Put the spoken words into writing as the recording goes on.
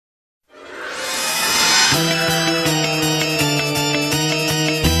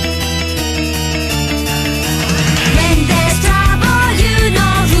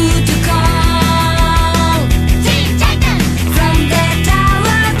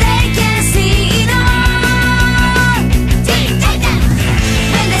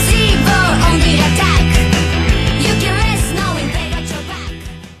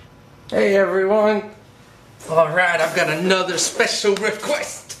Alright, I've got another special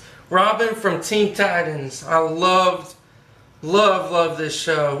request. Robin from Teen Titans. I love this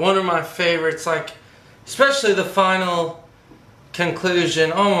show. One of my favorites, like, especially the final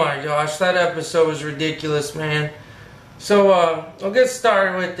conclusion. Oh my gosh, that episode was ridiculous, man. So, I'll get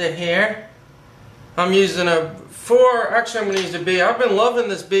started with it here. I'm using actually I'm going to use a B. I've been loving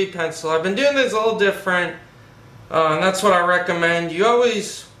this B pencil. I've been doing this a little different, and that's what I recommend. You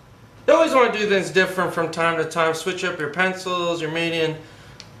always want to do things different from time to time. Switch up your pencils, your medium.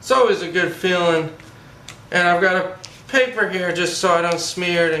 It's always a good feeling. And I've got a paper here just so I don't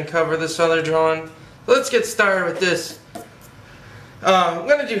smear it and cover this other drawing. Let's get started with this. I'm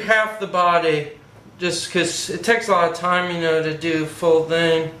going to do half the body just because it takes a lot of time, you know, to do full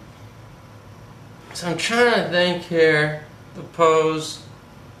thing. So I'm trying to think here, the pose.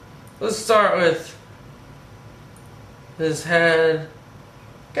 Let's start with his head.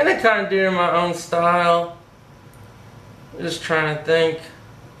 Gonna kind of do it in my own style. Just trying to think.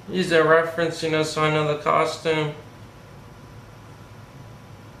 Use a reference, you know, so I know the costume.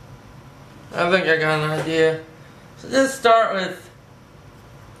 I think I got an idea. So just start with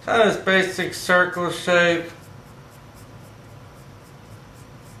kind of this basic circle shape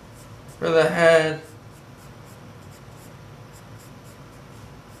for the head.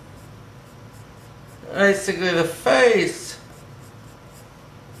 Basically the face.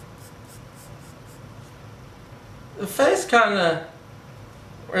 The face kind of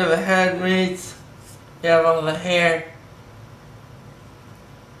where the head meets. You have all the hair.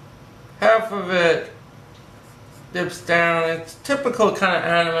 Half of it dips down. It's typical kind of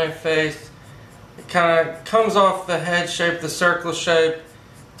anime face. It kind of comes off the head shape, the circle shape,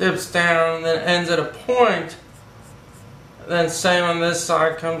 dips down, and then ends at a point. Then same on this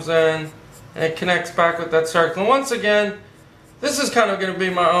side, comes in, and it connects back with that circle. And once again, this is kind of going to be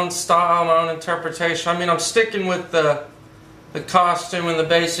my own style, my own interpretation. I mean, I'm sticking with the costume and the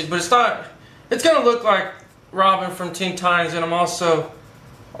basic, but it's going to look like Robin from Teen Titans, and I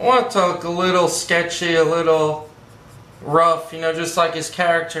want it to look a little sketchy, a little rough, you know, just like his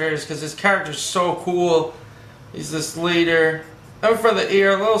character is, because his character is so cool. He's this leader. And for the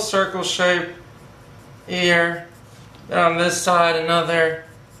ear, a little circle shape ear. Then on this side, a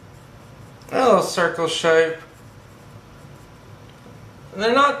little circle shape. And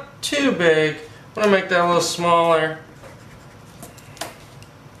they're not too big. I'm going to make that a little smaller.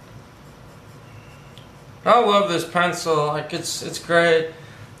 I love this pencil. Like, it's great.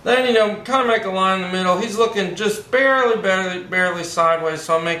 Then, you know, kind of make a line in the middle. He's looking just barely sideways,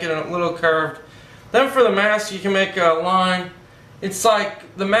 so I'll make it a little curved. Then for the mask, you can make a line. It's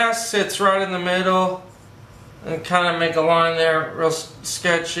like the mask sits right in the middle and kind of make a line there, real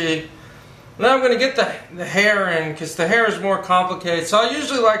sketchy. Then I'm going to get the hair in, because the hair is more complicated. So I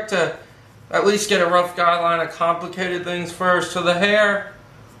usually like to at least get a rough guideline of complicated things first. So the hair,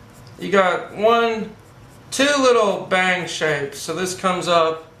 you got two little bang shapes. So this comes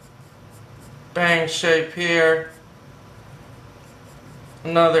up, bang shape here.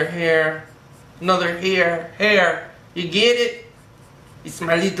 Another here. Another here. Hair. You get it? It's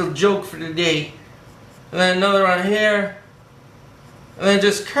my little joke for the day. And then another one here. And then it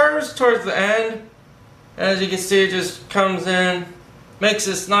just curves towards the end. And as you can see, it just comes in, makes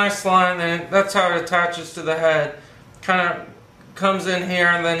this nice line, and that's how it attaches to the head. Kind of comes in here,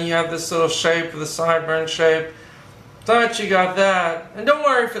 and then you have this little shape, the sideburn shape. So that you got that. And don't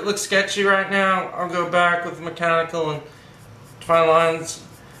worry if it looks sketchy right now. I'll go back with mechanical and fine lines.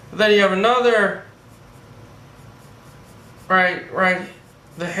 But then you have another, right,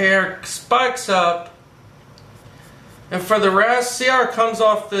 the hair spikes up. And for the rest, see how it comes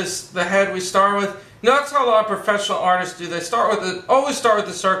off the head we start with? You know, that's how a lot of professional artists do. They always start with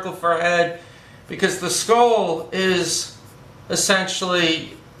the circle for a head, because the skull is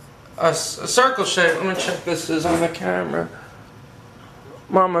essentially a circle shape. Let me check this is on the camera.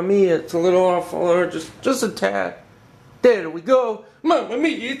 Mamma mia, it's a little off, or just a tad. There we go. Mamma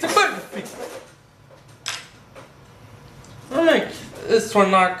mia, it's a butterfield. I'll make this one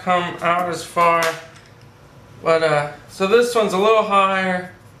not come out as far. But, so this one's a little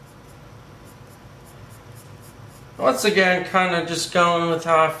higher. Once again, kind of just going with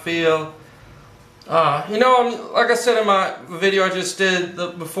how I feel. You know, like I said in my video I just did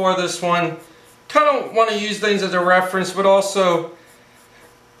before this one, kind of want to use things as a reference, but also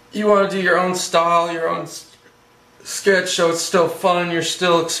you want to do your own style, your own sketch, so it's still fun, you're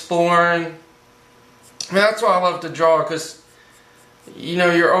still exploring. I mean, that's why I love to draw, because you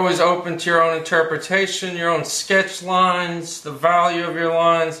know, you're always open to your own interpretation, your own sketch lines, the value of your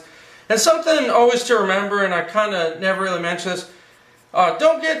lines. And something always to remember, and I kind of never really mention this,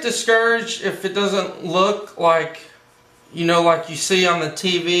 Don't get discouraged if it doesn't look like, you know, like you see on the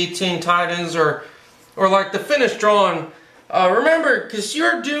TV, Teen Titans, or like the finished drawing. Remember, because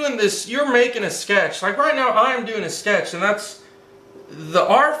you're doing this, you're making a sketch. Like right now, I'm doing a sketch, and that's the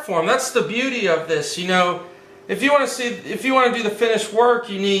art form. That's the beauty of this. You know, if you want to do the finished work,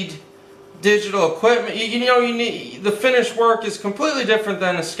 you need digital equipment. You know, you need the finished work is completely different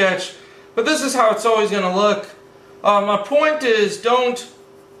than a sketch. But this is how it's always going to look. My point is, don't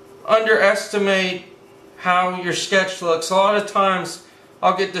underestimate how your sketch looks. A lot of times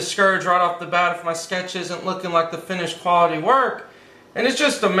I'll get discouraged right off the bat if my sketch isn't looking like the finished quality work. And it's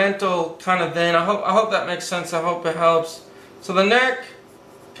just a mental kind of thing. I hope that makes sense. I hope it helps. So the neck,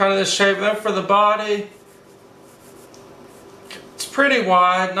 kind of this shape. Then for the body, it's pretty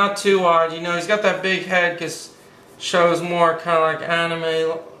wide, not too wide. You know, he's got that big head because it shows more kind of like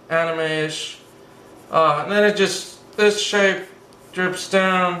anime-ish. And then it just, this shape drips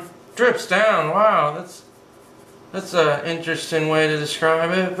down. Drips down, wow, that's an interesting way to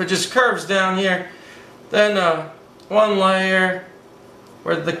describe it. But just curves down here. Then one layer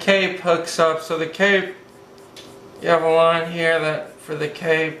where the cape hooks up. So the cape, you have a line here that for the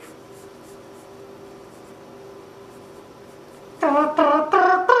cape. Teen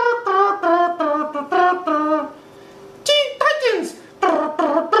Titans! Teen Titans!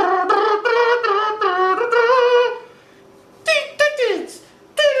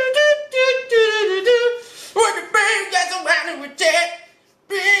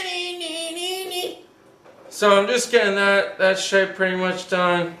 So I'm just getting that shape pretty much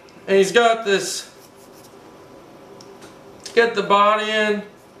done. And he's got this, get the body in,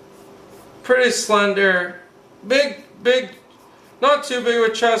 pretty slender, big, not too big of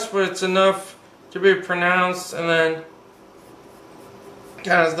a chest, but it's enough to be pronounced. And then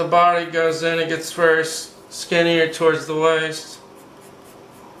as the body goes in, it gets very skinnier towards the waist.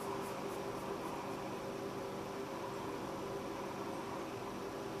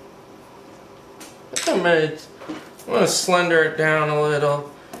 I'm going to slender it down a little.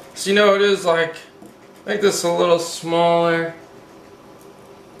 So you know it is like, make this a little smaller.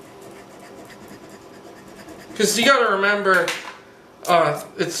 Because you got to remember,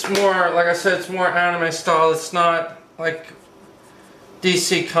 it's more, like I said, it's more anime style. It's not like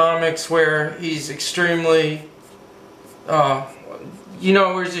DC Comics where he's extremely, you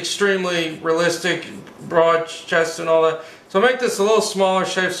know, where he's extremely realistic, broad chest and all that. So make this a little smaller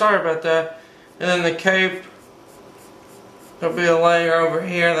shape. Sorry about that. And then the cape, there'll be a layer over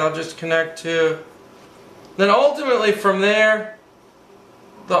here that'll just connect to. Then ultimately from there,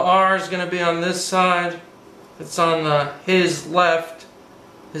 the R is going to be on this side. It's on his left.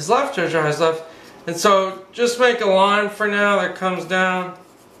 His left or his left. And so just make a line for now that comes down.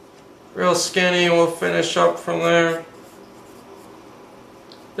 Real skinny. We'll finish up from there.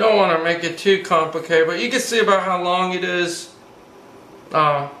 Don't want to make it too complicated, but you can see about how long it is.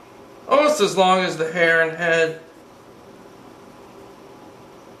 Almost as long as the hair and head.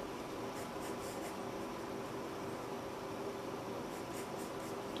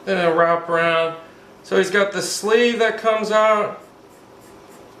 Then it'll wrap around. So he's got the sleeve that comes out.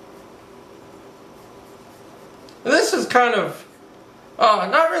 And this is kind of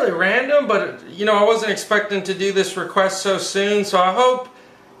not really random, but you know, I wasn't expecting to do this request so soon. So I hope,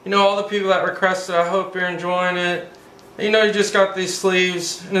 you know, all the people that requested, I hope you're enjoying it. You know, you just got these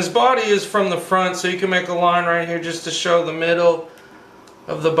sleeves, and his body is from the front, so you can make a line right here just to show the middle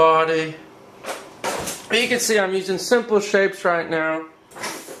of the body. You can see I'm using simple shapes right now,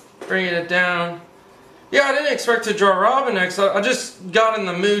 bringing it down. Yeah, I didn't expect to draw Robin next. I just got in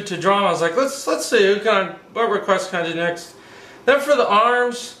the mood to draw. I was like, let's see what request can I do next. Then for the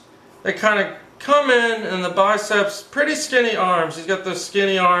arms, they kind of come in, and the biceps, pretty skinny arms. He's got those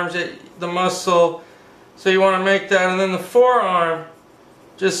skinny arms, the muscle. So you want to make that, and then the forearm,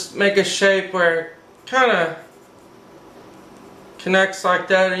 just make a shape where it kind of connects like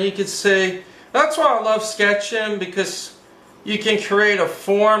that, and you can see, that's why I love sketching, because you can create a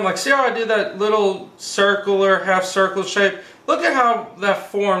form. Like, see how I did that little circular, half circle shape? Look at how that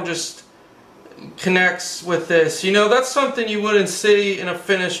form just connects with this. You know, that's something you wouldn't see in a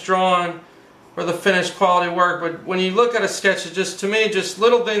finished drawing or the finished quality work, but when you look at a sketch, it just, to me, just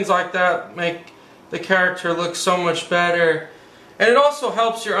little things like that make the character looks so much better. And it also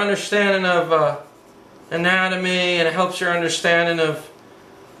helps your understanding of anatomy, and it helps your understanding of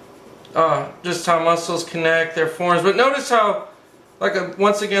just how muscles connect, their forms. But notice how, like,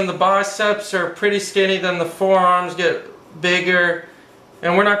 once again, the biceps are pretty skinny, then the forearms get bigger.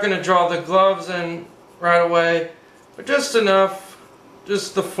 And we're not going to draw the gloves in right away, but just enough,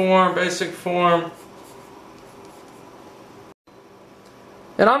 just the form, basic form.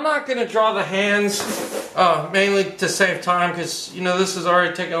 And I'm not going to draw the hands, mainly to save time, because, you know, this is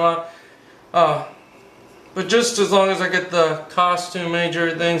already taking a lot. But just as long as I get the costume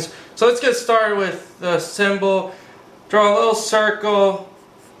major things. So let's get started with the symbol. Draw a little circle.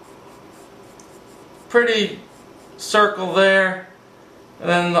 Pretty circle there. And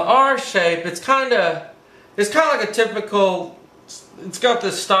then the R shape, it's kind of like a typical, it's got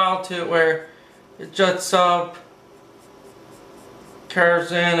this style to it where it juts up,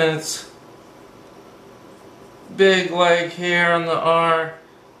 curves in, and it's big leg here on the R,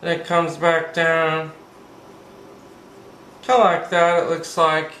 then it comes back down. Kind of like that, it looks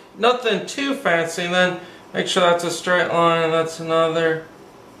like. Nothing too fancy, and then make sure that's a straight line, and that's another.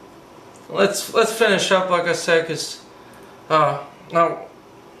 Let's finish up, like I said, because now,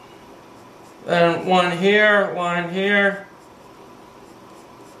 and one here, line here,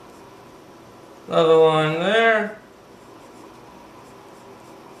 another line there,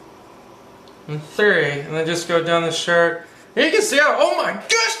 and 3, and then just go down the shirt. And you can see how, oh my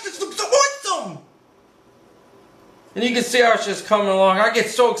gosh, this looks awesome! And you can see how it's just coming along. I get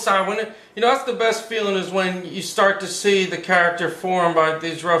so excited when it, you know, that's the best feeling, is when you start to see the character form by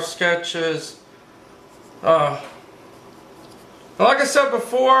these rough sketches. Like I said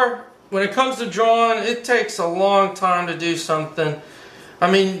before, when it comes to drawing, it takes a long time to do something.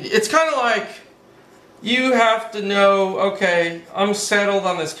 I mean, it's kind of like you have to know, okay, I'm settled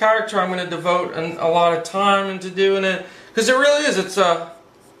on this character, I'm going to devote a lot of time into doing it. Because it really is, it's a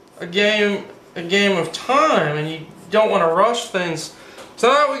game of time, and you don't want to rush things. So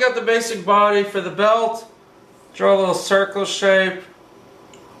now we got the basic body for the belt. Draw a little circle shape,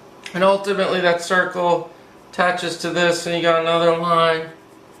 and ultimately that circle attaches to this, and you got another line.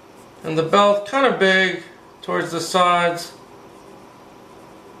 And the belt kind of big towards the sides.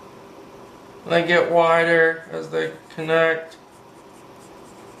 And they get wider as they connect.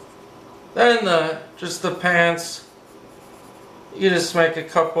 Then just the pants. You just make a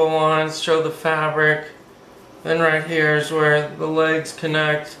couple lines, show the fabric. Then right here is where the legs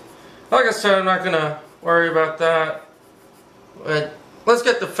connect. Like I said, I'm not going to worry about that. But let's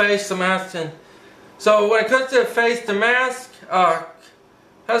get the face, the mask in. So when it comes to the face, the mask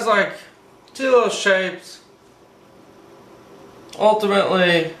has like 2 little shapes.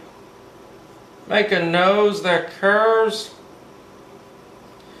 Ultimately, make a nose that curves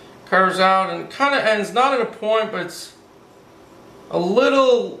out and kind of ends not at a point, but it's a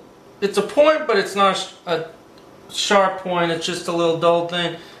little, it's a point, but it's not a sharp point, it's just a little dull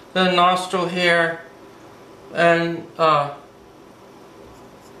thing. Then nostril here, and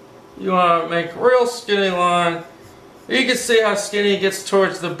you want to make a real skinny line. You can see how skinny it gets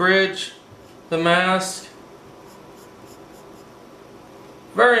towards the bridge, the mask.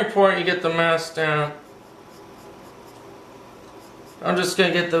 Very important you get the mask down. I'm just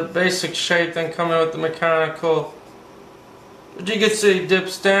going to get the basic shape, then come in with the mechanical. But you can see it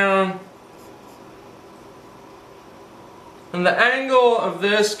dips down. And the angle of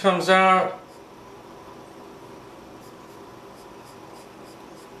this comes out,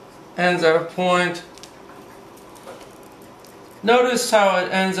 ends at a point. Notice how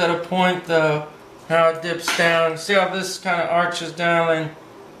it ends at a point though, how it dips down. See how this kind of arches down and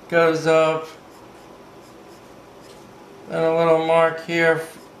goes up. And a little mark here,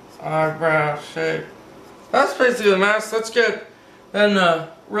 eyebrow shape. That's basically the mask. Let's get then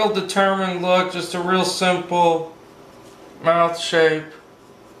a real determined look, just a real simple mouth shape.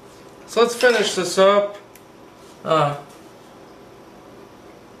 So let's finish this up.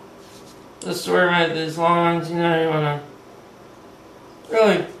 Just where I made these lines, you know, you want to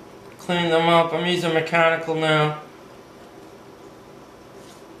really clean them up. I'm using mechanical now.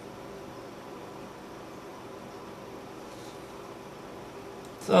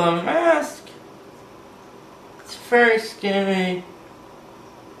 So the mask, it's very skinny.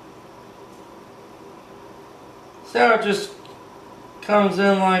 See how it just comes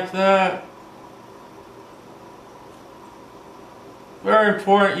in like that. Very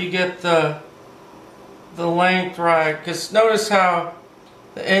important you get the length right, because notice how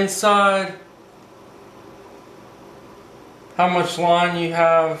the inside, how much line you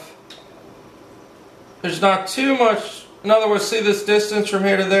have. There's not too much. In other words, see this distance from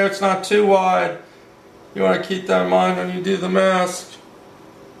here to there, it's not too wide. You want to keep that in mind when you do the mask.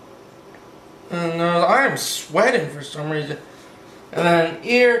 And I am sweating for some reason. And then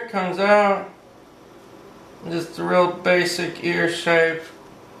ear comes out. Just a real basic ear shape.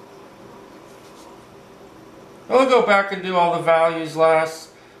 We'll go back and do all the values last.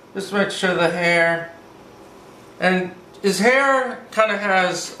 Just make sure the hair. And his hair kind of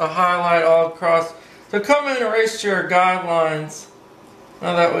has a highlight all across. So come in and erase your guidelines.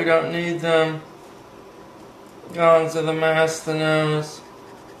 Now that we don't need them. Go into the mask, the nose.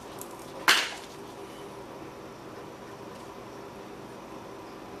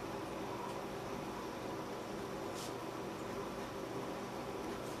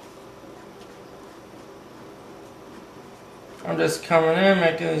 I'm just coming in,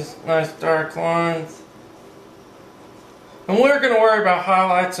 making these nice dark lines. And we're going to worry about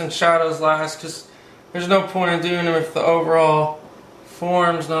highlights and shadows last, because there's no point in doing them if the overall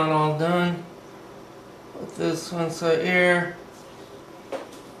form's not all done. With this one, so here.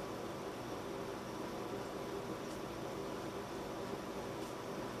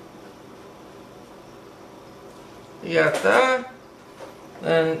 You got that.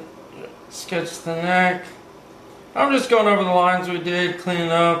 Then sketch the neck. I'm just going over the lines we did,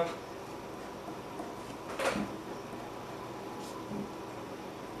 cleaning up.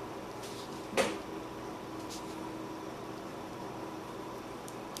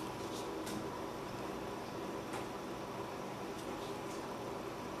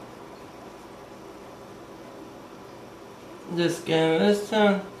 Just getting this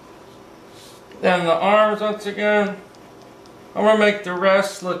done. Then the arms once again. I'm going to make the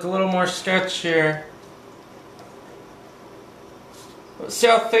rest look a little more sketchier. See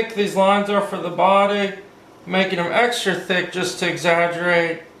how thick these lines are for the body? Making them extra thick just to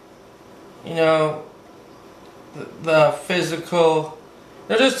exaggerate, you know, the physical.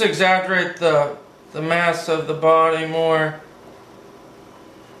 They're just to exaggerate the mass of the body more.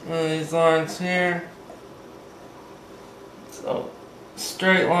 And these lines here. So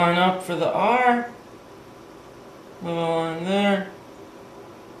straight line up for the R. Little line there.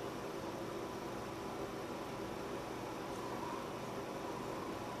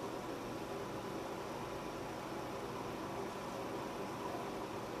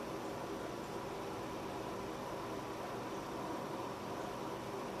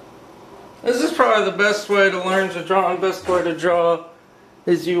 This is probably the best way to learn to draw, and best way to draw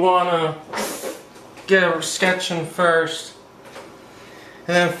is you want to get a sketching first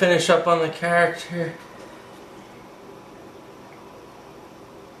and then finish up on the character.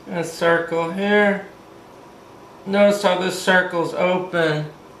 And a circle here. Notice how this circle is open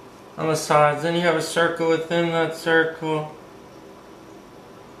on the sides. Then you have a circle within that circle.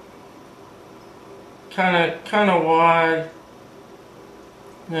 Kind of wide.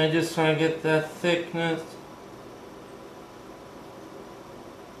 And I just want to get that thickness.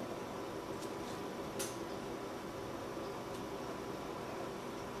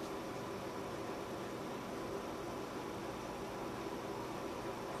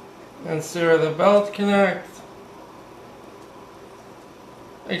 And see where the belt connects.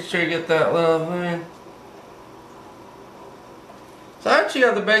 Make sure you get that little thing. So actually you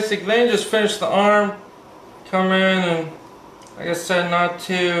have the basic thing, just finish the arm, come in and, like I said, not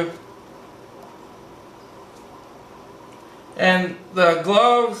too. And the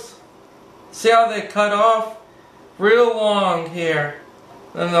gloves, see how they cut off? Real long here.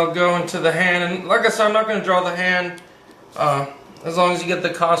 Then they'll go into the hand. And like I said, I'm not going to draw the hand. As long as you get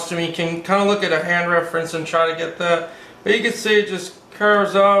the costume, you can kind of look at a hand reference and try to get that. But you can see it just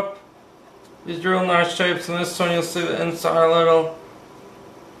curves up. These real nice shapes. And this one you'll see the inside a little.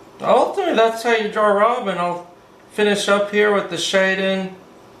 Ultimately, that's how you draw Robin. I'll finish up here with the shading,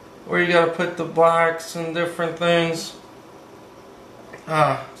 where you got to put the blacks and different things.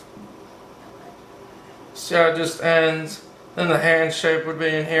 See how it just ends. Then the hand shape would be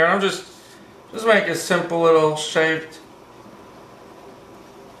in here. I'm just make a simple little shaped.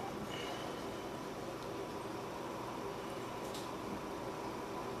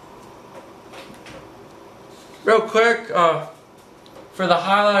 Real quick, for the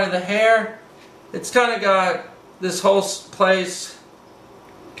highlight of the hair, it's kind of got this whole place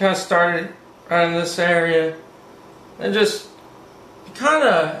kind of started right in this area, and just kind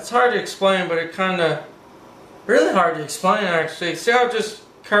of, it's hard to explain, but it kind of, really hard to explain actually. See how it just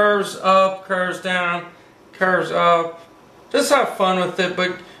curves up, curves down, curves up. Just have fun with it,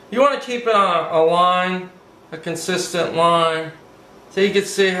 but you want to keep it on a line, a consistent line. So you can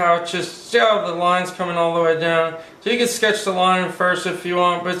see how it just, see how the line's coming all the way down. So you can sketch the line first if you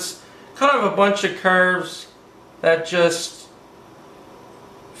want, but it's kind of a bunch of curves that just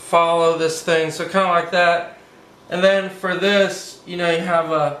follow this thing. So kind of like that. And then for this, you know, you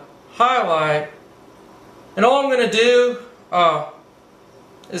have a highlight. And all I'm going to do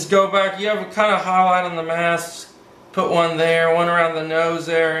is go back. You have a kind of highlight on the mask. Put one there, one around the nose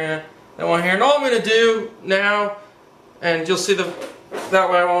area, then one here. And all I'm going to do now, and you'll see that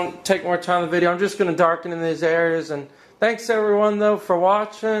way I won't take more time in the video. I'm just going to darken in these areas. And thanks everyone though for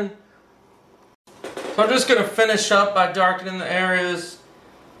watching. So I'm just going to finish up by darkening the areas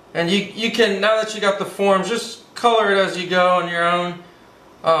And you can, now that you got the forms, just color it as you go on your own.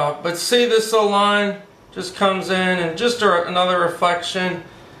 But see, this little line just comes in and just another reflection.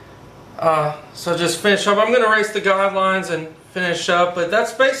 So just finish up. I'm going to erase the guidelines and finish up. But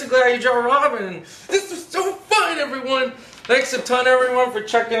that's basically how you draw Robin. And this was so fun, everyone. Thanks a ton, everyone, for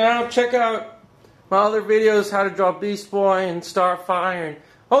checking out. Check out my other videos, how to draw Beast Boy and Starfire. And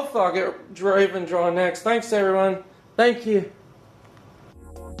hopefully I'll get Raven drawn next. Thanks, everyone. Thank you.